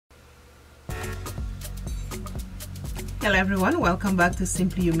Hello everyone, welcome back to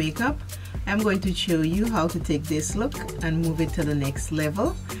Simply You Makeup. I'm going to show you how to take this look and move it to the next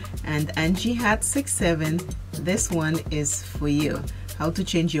level. And Angie Hat 67, this one is for you. How to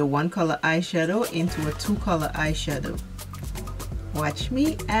change your one color eyeshadow into a two color eyeshadow. Watch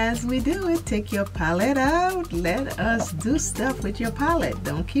me as we do it. Take your palette out. Let us do stuff with your palette.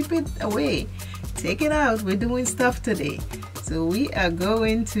 Don't keep it away. Take it out. We're doing stuff today. So we are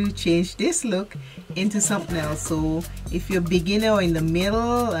going to change this look into something else. So if you're a beginner or in the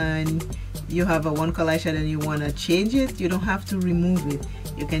middle and you have a one color eyeshadow and you want to change it, you don't have to remove it.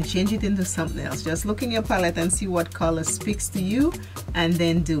 You can change it into something else. Just look in your palette and see what color speaks to you and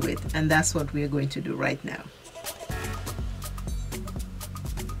then do it. And that's what we're going to do right now.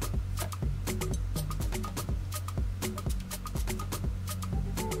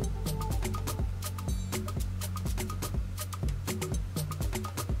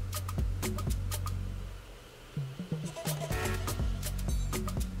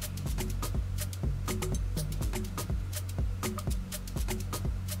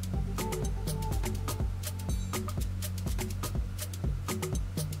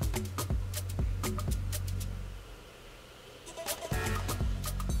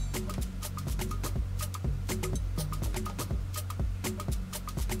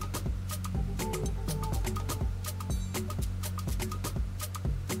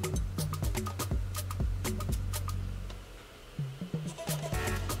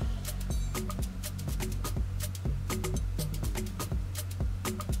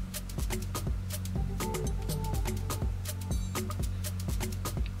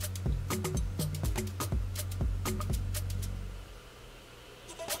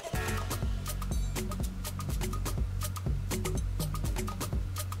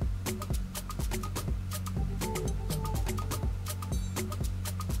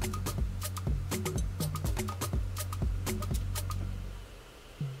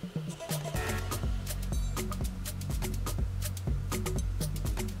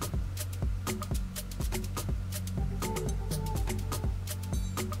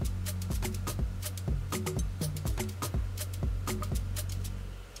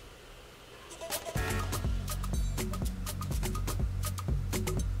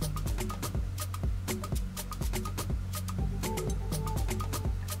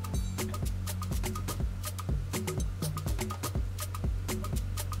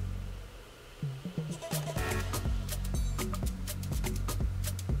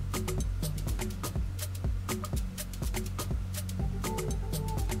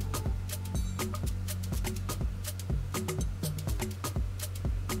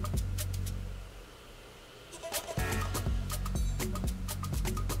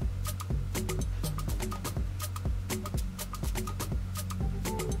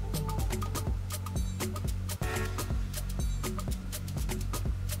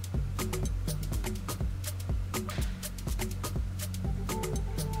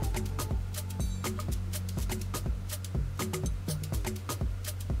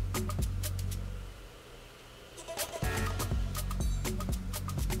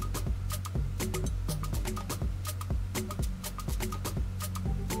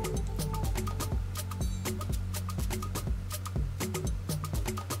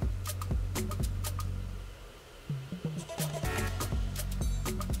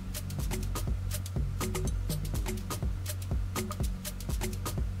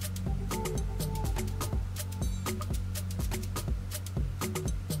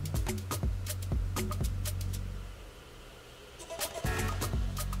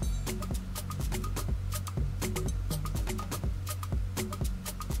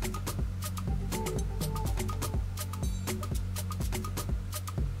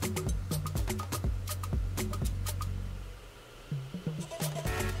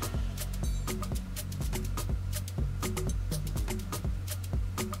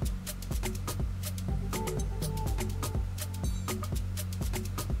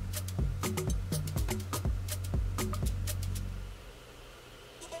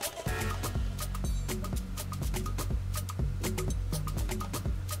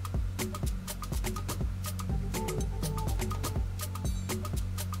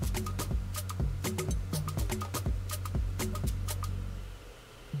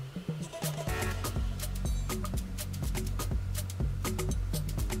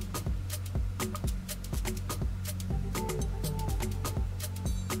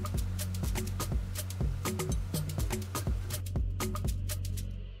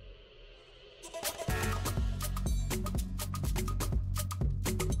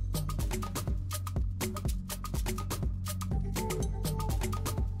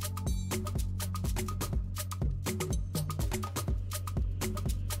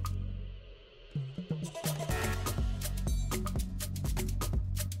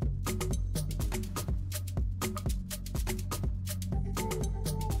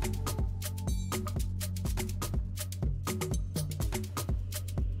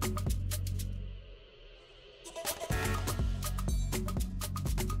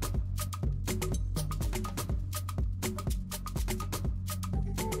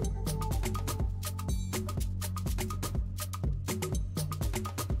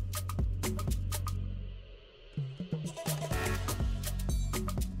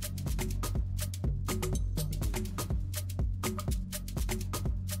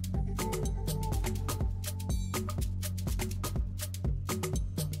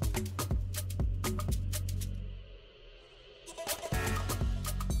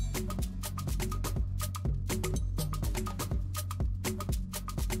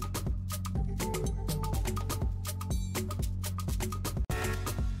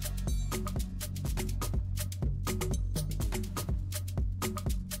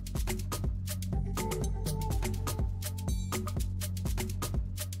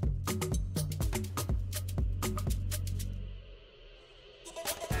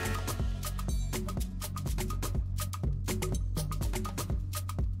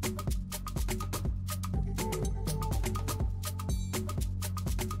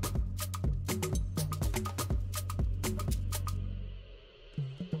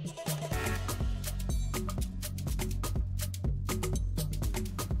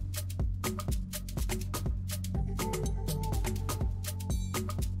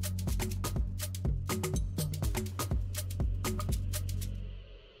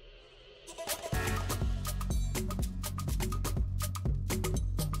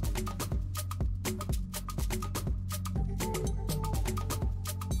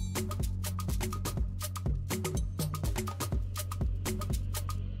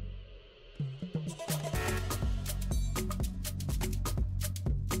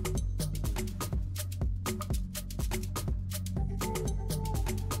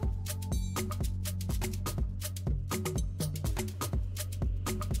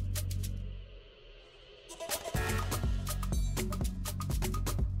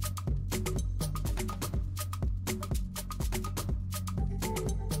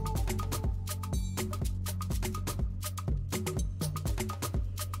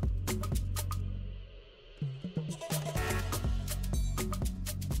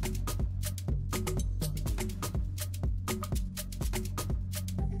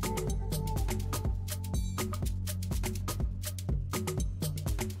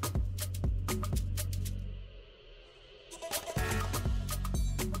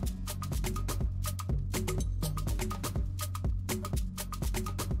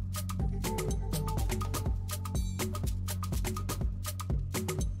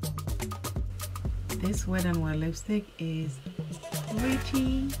 This Wet n Wild lipstick is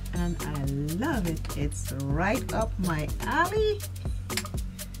pretty and I love it. It's right up my alley.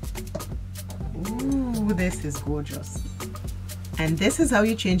 Ooh, this is gorgeous. And this is how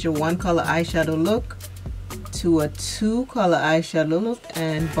you change your one color eyeshadow look to a 2-color eyeshadow look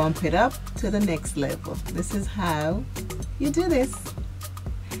and bump it up to the next level. This is how you do this.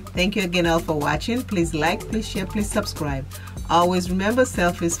 Thank you again all for watching. Please like, please share, please subscribe. Always remember,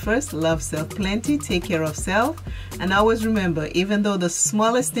 self is first, love self plenty, take care of self, and always remember, even though the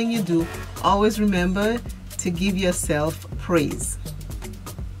smallest thing you do, always remember to give yourself praise.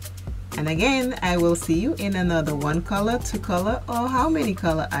 And again, I will see you in another 1-color, 2-color, or how many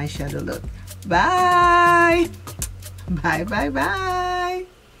color eyeshadow look. Bye! Bye, bye, bye!